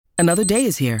Another day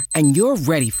is here, and you're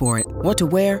ready for it. What to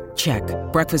wear? Check.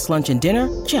 Breakfast, lunch, and dinner?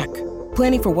 Check.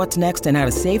 Planning for what's next and how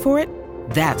to save for it?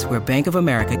 That's where Bank of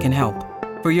America can help.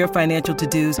 For your financial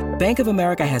to-dos, Bank of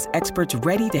America has experts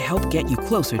ready to help get you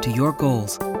closer to your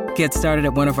goals. Get started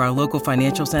at one of our local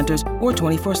financial centers or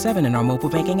 24/7 in our mobile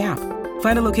banking app.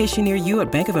 Find a location near you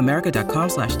at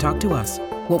bankofamerica.com/talktous.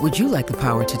 What would you like the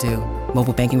power to do?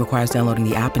 Mobile banking requires downloading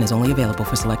the app and is only available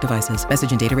for select devices.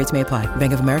 Message and data rates may apply.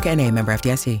 Bank of America N.A., member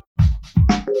FDIC.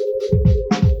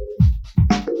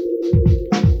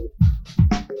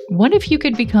 What if you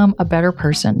could become a better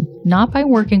person, not by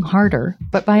working harder,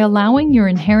 but by allowing your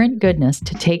inherent goodness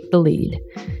to take the lead?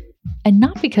 And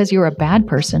not because you're a bad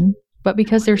person, but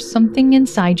because there's something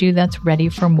inside you that's ready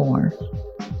for more.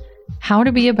 How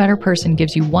to Be a Better Person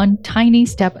gives you one tiny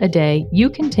step a day you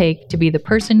can take to be the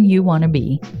person you want to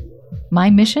be.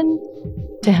 My mission?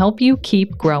 To help you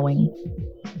keep growing.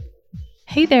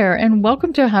 Hey there, and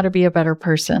welcome to How to Be a Better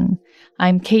Person.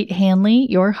 I'm Kate Hanley,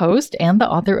 your host and the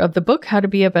author of the book How to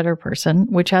Be a Better Person,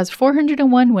 which has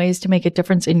 401 ways to make a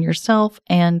difference in yourself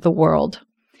and the world.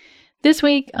 This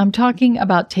week, I'm talking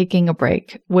about taking a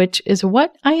break, which is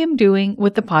what I am doing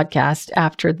with the podcast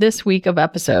after this week of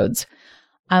episodes.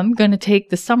 I'm going to take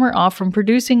the summer off from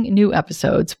producing new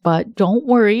episodes, but don't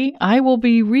worry, I will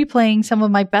be replaying some of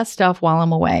my best stuff while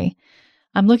I'm away.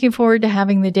 I'm looking forward to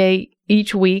having the day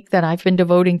each week that I've been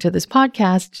devoting to this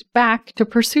podcast back to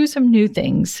pursue some new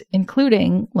things,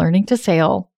 including learning to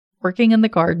sail, working in the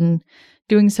garden,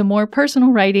 doing some more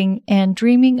personal writing, and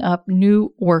dreaming up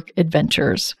new work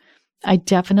adventures. I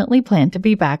definitely plan to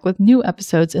be back with new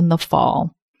episodes in the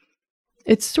fall.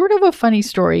 It's sort of a funny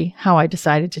story how I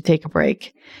decided to take a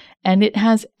break, and it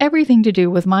has everything to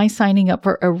do with my signing up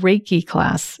for a Reiki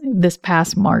class this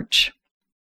past March.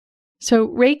 So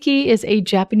Reiki is a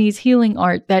Japanese healing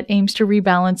art that aims to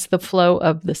rebalance the flow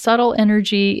of the subtle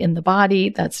energy in the body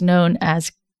that's known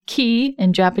as ki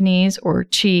in Japanese or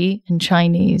chi in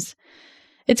Chinese.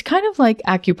 It's kind of like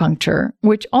acupuncture,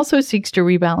 which also seeks to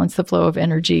rebalance the flow of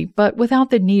energy, but without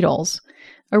the needles.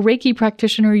 A Reiki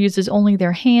practitioner uses only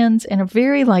their hands and a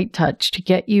very light touch to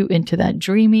get you into that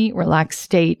dreamy, relaxed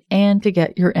state and to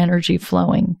get your energy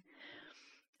flowing.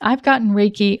 I've gotten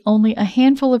Reiki only a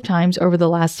handful of times over the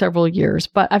last several years,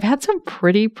 but I've had some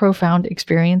pretty profound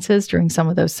experiences during some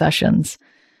of those sessions.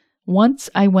 Once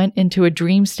I went into a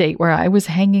dream state where I was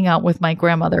hanging out with my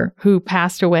grandmother, who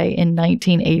passed away in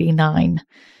 1989.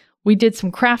 We did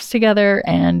some crafts together,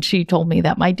 and she told me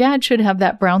that my dad should have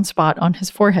that brown spot on his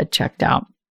forehead checked out.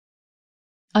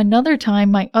 Another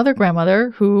time, my other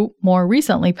grandmother, who more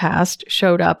recently passed,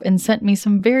 showed up and sent me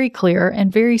some very clear and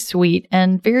very sweet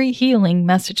and very healing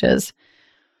messages.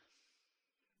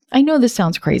 I know this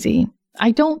sounds crazy.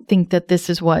 I don't think that this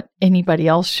is what anybody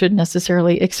else should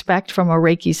necessarily expect from a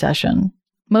Reiki session.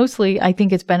 Mostly, I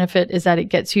think its benefit is that it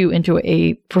gets you into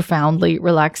a profoundly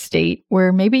relaxed state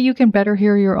where maybe you can better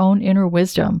hear your own inner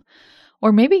wisdom,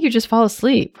 or maybe you just fall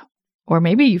asleep. Or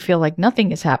maybe you feel like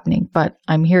nothing is happening, but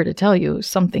I'm here to tell you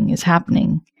something is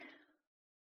happening.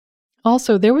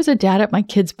 Also, there was a dad at my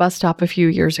kid's bus stop a few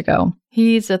years ago.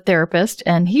 He's a therapist,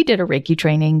 and he did a Reiki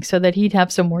training so that he'd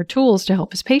have some more tools to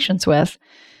help his patients with.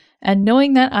 And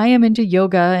knowing that I am into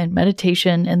yoga and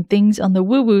meditation and things on the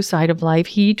woo-woo side of life,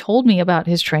 he told me about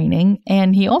his training,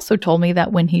 and he also told me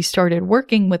that when he started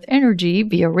working with energy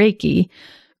via Reiki,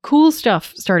 cool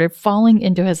stuff started falling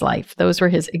into his life. Those were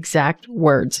his exact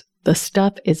words. The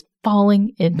stuff is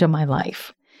falling into my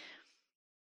life.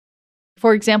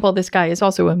 For example, this guy is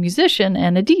also a musician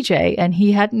and a DJ, and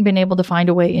he hadn't been able to find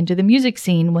a way into the music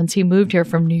scene once he moved here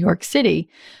from New York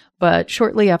City. But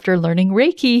shortly after learning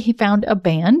Reiki, he found a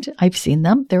band. I've seen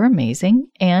them. They're amazing.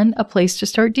 And a place to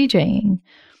start DJing.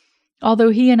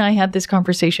 Although he and I had this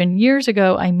conversation years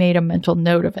ago, I made a mental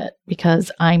note of it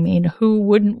because, who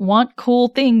wouldn't want cool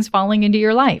things falling into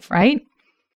your life, right?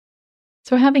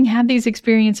 So having had these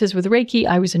experiences with Reiki,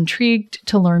 I was intrigued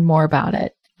to learn more about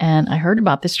it. And I heard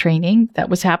about this training that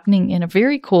was happening in a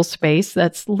very cool space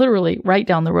that's literally right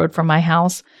down the road from my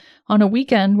house on a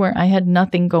weekend where I had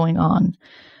nothing going on.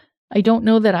 I don't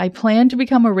know that I plan to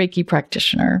become a Reiki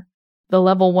practitioner. The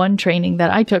level 1 training that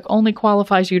I took only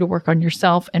qualifies you to work on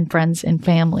yourself and friends and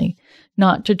family,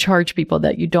 not to charge people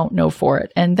that you don't know for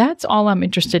it. And that's all I'm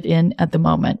interested in at the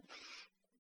moment.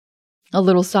 A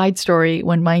little side story,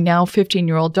 when my now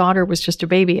 15-year-old daughter was just a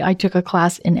baby, I took a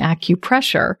class in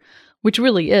acupressure, which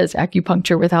really is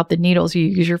acupuncture without the needles. You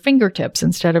use your fingertips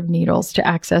instead of needles to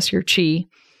access your chi.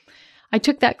 I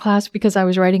took that class because I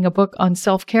was writing a book on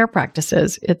self-care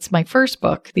practices. It's my first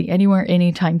book, The Anywhere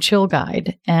Anytime Chill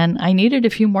Guide, and I needed a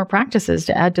few more practices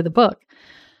to add to the book.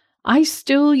 I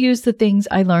still use the things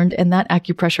I learned in that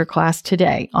acupressure class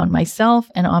today on myself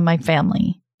and on my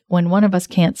family. When one of us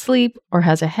can't sleep or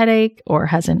has a headache or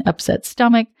has an upset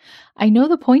stomach, I know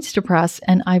the points to press,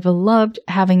 and I've loved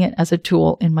having it as a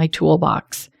tool in my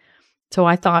toolbox. So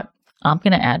I thought, I'm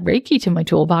going to add Reiki to my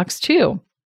toolbox too.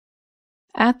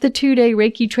 At the 2-day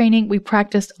Reiki training, we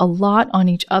practiced a lot on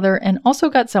each other and also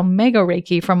got some mega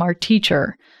Reiki from our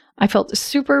teacher. I felt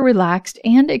super relaxed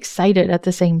and excited at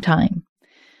the same time.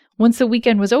 Once the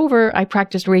weekend was over, I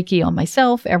practiced Reiki on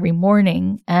myself every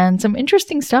morning, and some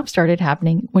interesting stuff started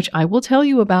happening, which I will tell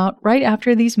you about right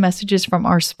after these messages from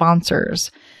our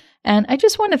sponsors. And I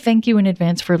just want to thank you in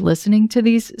advance for listening to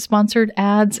these sponsored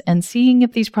ads and seeing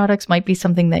if these products might be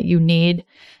something that you need,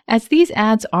 as these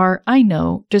ads are, I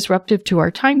know, disruptive to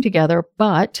our time together,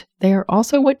 but they are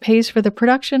also what pays for the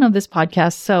production of this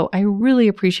podcast, so I really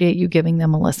appreciate you giving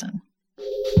them a listen.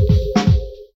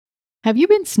 Have you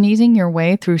been sneezing your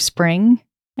way through spring?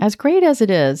 As great as it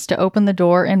is to open the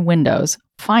door and windows,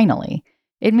 finally,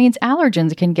 it means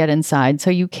allergens can get inside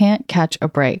so you can't catch a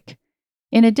break.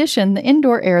 In addition, the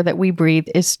indoor air that we breathe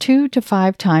is 2 to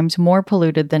 5 times more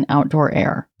polluted than outdoor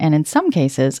air, and in some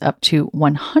cases up to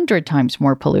 100 times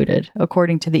more polluted,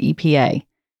 according to the EPA.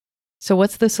 So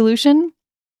what's the solution?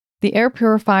 The air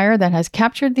purifier that has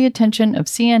captured the attention of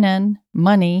CNN,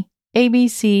 Money,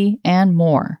 ABC, and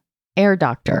more, Air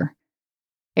Doctor.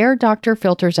 Air Doctor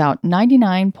filters out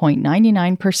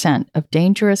 99.99% of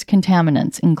dangerous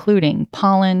contaminants, including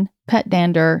pollen, pet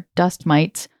dander, dust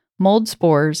mites, mold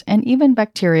spores, and even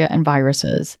bacteria and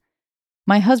viruses.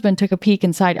 My husband took a peek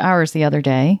inside ours the other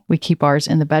day. We keep ours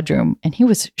in the bedroom, and he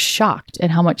was shocked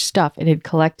at how much stuff it had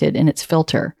collected in its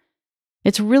filter.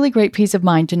 It's really great peace of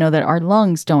mind to know that our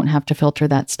lungs don't have to filter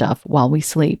that stuff while we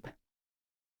sleep.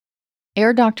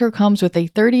 Air Doctor comes with a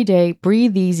 30-day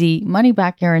breathe easy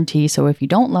money-back guarantee, so if you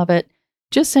don't love it,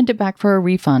 just send it back for a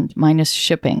refund minus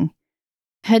shipping.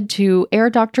 Head to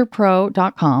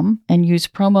airdoctorpro.com and use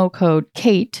promo code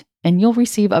KATE, and you'll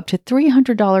receive up to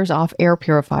 $300 off air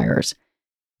purifiers.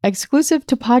 Exclusive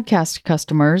to podcast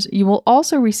customers, you will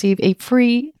also receive a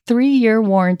free 3-year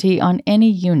warranty on any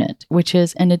unit, which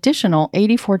is an additional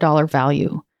 $84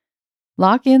 value.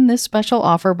 Lock in this special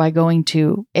offer by going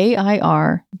to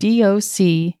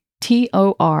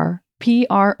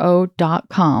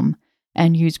airdoctorpro.com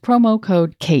and use promo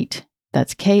code KATE.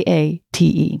 That's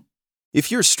KATE. If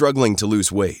you're struggling to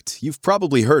lose weight, you've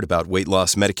probably heard about weight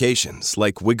loss medications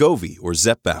like Wegovy or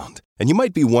Zepbound, and you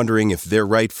might be wondering if they're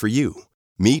right for you.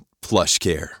 Meet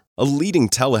PlushCare, a leading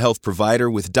telehealth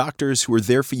provider with doctors who are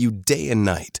there for you day and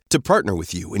night to partner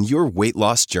with you in your weight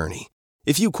loss journey.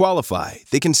 If you qualify,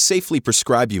 they can safely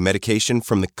prescribe you medication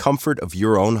from the comfort of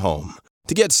your own home.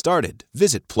 To get started,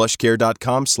 visit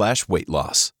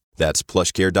plushcare.com/weight-loss. That's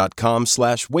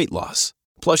plushcare.com/weight-loss.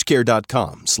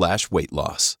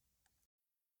 plushcare.com/weight-loss.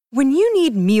 When you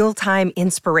need mealtime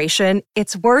inspiration,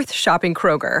 it's worth shopping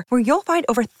Kroger, where you'll find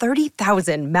over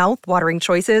 30,000 mouth-watering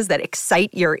choices that excite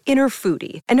your inner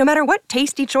foodie. And no matter what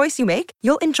tasty choice you make,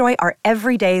 you'll enjoy our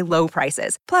everyday low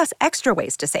prices, plus extra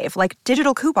ways to save, like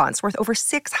digital coupons worth over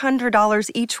 $600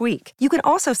 each week. You can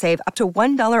also save up to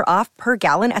 $1 off per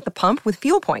gallon at the pump with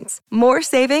fuel points. More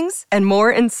savings and more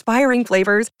inspiring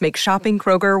flavors make shopping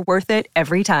Kroger worth it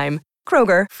every time.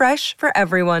 Kroger, fresh for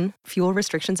everyone. Fuel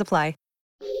restrictions apply.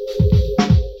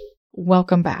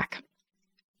 Welcome back.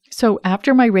 So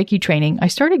after my Reiki training, I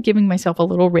started giving myself a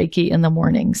little Reiki in the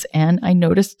mornings, and I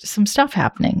noticed some stuff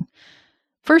happening.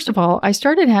 First of all, I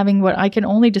started having what I can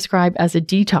only describe as a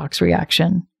detox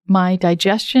reaction. My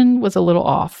digestion was a little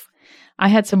off. I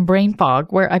had some brain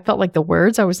fog where I felt like the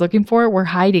words I was looking for were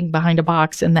hiding behind a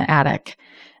box in the attic.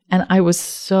 And I was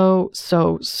so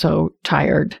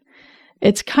tired.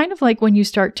 It's kind of like when you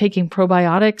start taking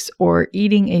probiotics or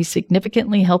eating a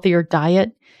significantly healthier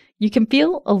diet, you can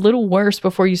feel a little worse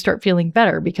before you start feeling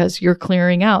better because you're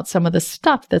clearing out some of the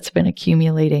stuff that's been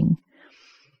accumulating.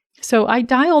 So I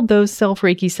dialed those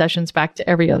self-Reiki sessions back to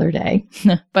every other day,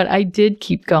 but I did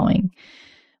keep going.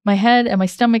 My head and my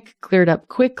stomach cleared up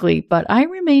quickly, but I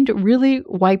remained really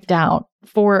wiped out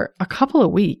for a couple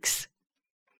of weeks.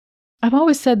 I've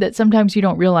always said that sometimes you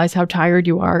don't realize how tired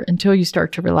you are until you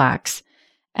start to relax.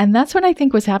 And that's what I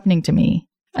think was happening to me.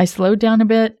 I slowed down a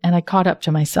bit and I caught up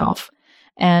to myself.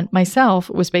 And myself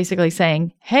was basically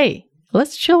saying, hey,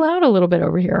 let's chill out a little bit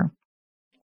over here.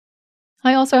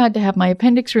 I also had to have my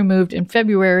appendix removed in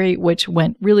February, which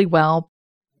went really well,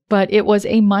 but it was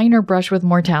a minor brush with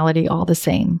mortality all the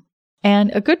same.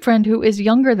 And a good friend who is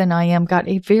younger than I am got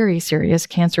a very serious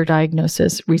cancer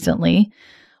diagnosis recently,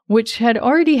 which had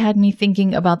already had me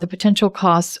thinking about the potential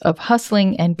costs of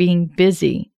hustling and being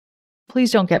busy.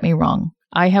 Please don't get me wrong.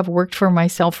 I have worked for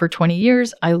myself for 20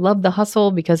 years. I love the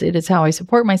hustle because it is how I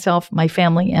support myself, my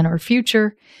family, and our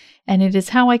future. And it is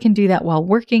how I can do that while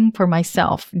working for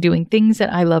myself, doing things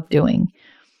that I love doing.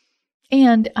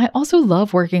 And I also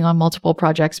love working on multiple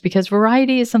projects because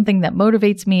variety is something that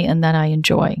motivates me and that I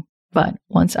enjoy. But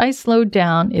once I slowed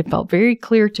down, it felt very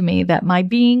clear to me that my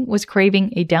being was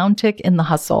craving a downtick in the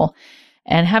hustle.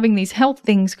 And having these health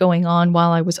things going on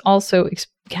while I was also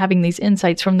having these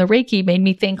insights from the Reiki made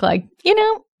me think like,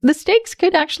 the stakes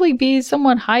could actually be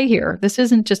somewhat high here. This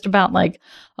isn't just about like,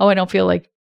 oh, I don't feel like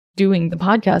doing the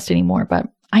podcast anymore, but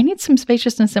I need some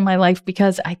spaciousness in my life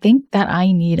because I think that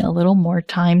I need a little more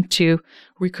time to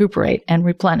recuperate and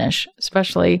replenish,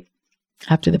 especially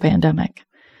after the pandemic.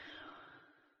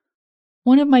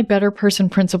 One of my better person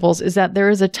principles is that there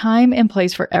is a time and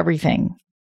place for everything.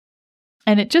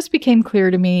 And it just became clear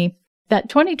to me that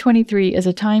 2023 is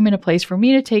a time and a place for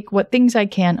me to take what things I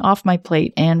can off my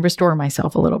plate and restore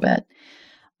myself a little bit.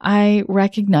 I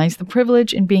recognize the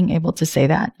privilege in being able to say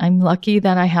that. I'm lucky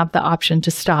that I have the option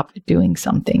to stop doing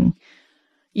something,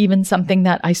 even something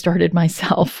that I started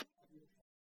myself.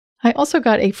 I also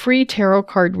got a free tarot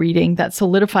card reading that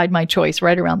solidified my choice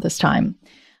right around this time.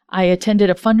 I attended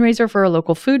a fundraiser for a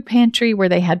local food pantry where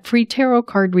they had free tarot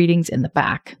card readings in the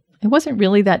back. I wasn't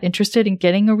really that interested in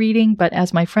getting a reading, but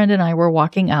as my friend and I were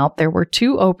walking out, there were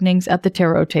 2 openings at the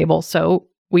tarot table, so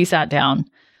we sat down.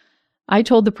 I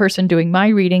told the person doing my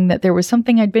reading that there was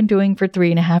something I'd been doing for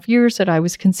 3.5 years that I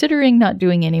was considering not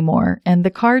doing anymore, and the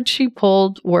cards she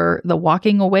pulled were the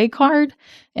walking away card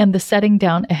and the setting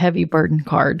down a heavy burden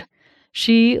card.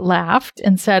 She laughed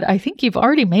and said, I think you've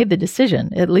already made the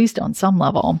decision, at least on some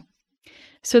level.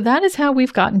 So that is how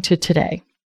we've gotten to today.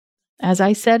 As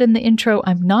I said in the intro,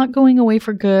 I'm not going away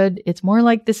for good. It's more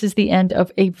like this is the end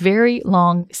of a very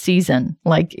long season,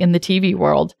 like in the TV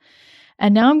world.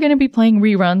 And now I'm going to be playing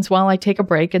reruns while I take a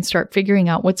break and start figuring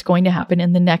out what's going to happen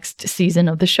in the next season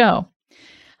of the show.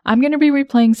 I'm going to be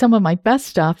replaying some of my best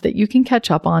stuff that you can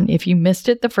catch up on if you missed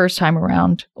it the first time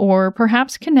around, or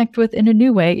perhaps connect with in a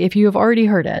new way if you have already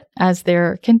heard it, as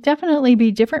there can definitely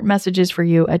be different messages for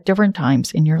you at different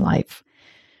times in your life.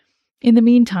 In the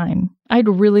meantime, I'd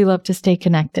really love to stay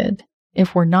connected.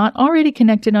 If we're not already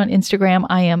connected on Instagram,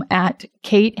 I am at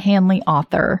Kate Hanley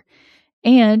Author.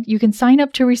 And you can sign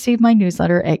up to receive my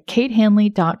newsletter at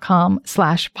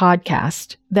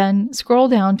katehanley.com/podcast. Then scroll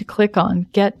down to click on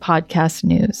Get Podcast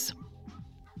News.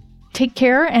 Take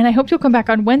care, and I hope you'll come back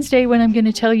on Wednesday when I'm going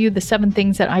to tell you the 7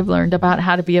 things that I've learned about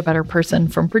how to be a better person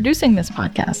from producing this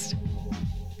podcast.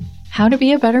 How to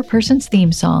Be a Better Person's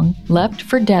theme song, Left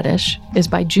for Deadish, is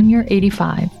by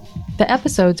Junior85. The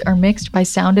episodes are mixed by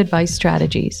Sound Advice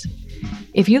Strategies.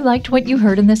 If you liked what you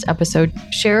heard in this episode,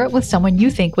 share it with someone you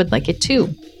think would like it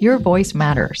too. Your voice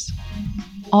matters.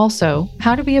 Also,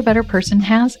 How to Be a Better Person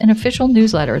has an official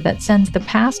newsletter that sends the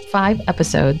past 5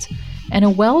 episodes and a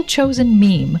well-chosen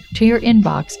meme to your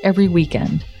inbox every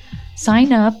weekend.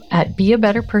 Sign up at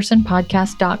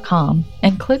beabetterpersonpodcast.com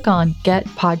and click on Get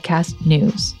Podcast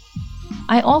News.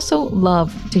 I also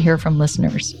love to hear from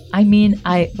listeners. I mean,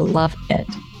 I love it.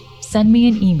 Send me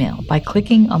an email by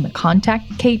clicking on the Contact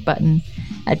Kate button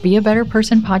at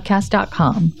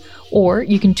beabetterpersonpodcast.com, or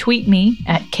you can tweet me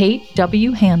at Kate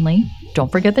W. Hanley,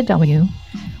 don't forget the W,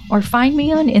 or find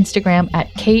me on Instagram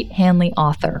at Kate Hanley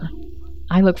Author.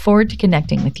 I look forward to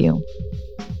connecting with you.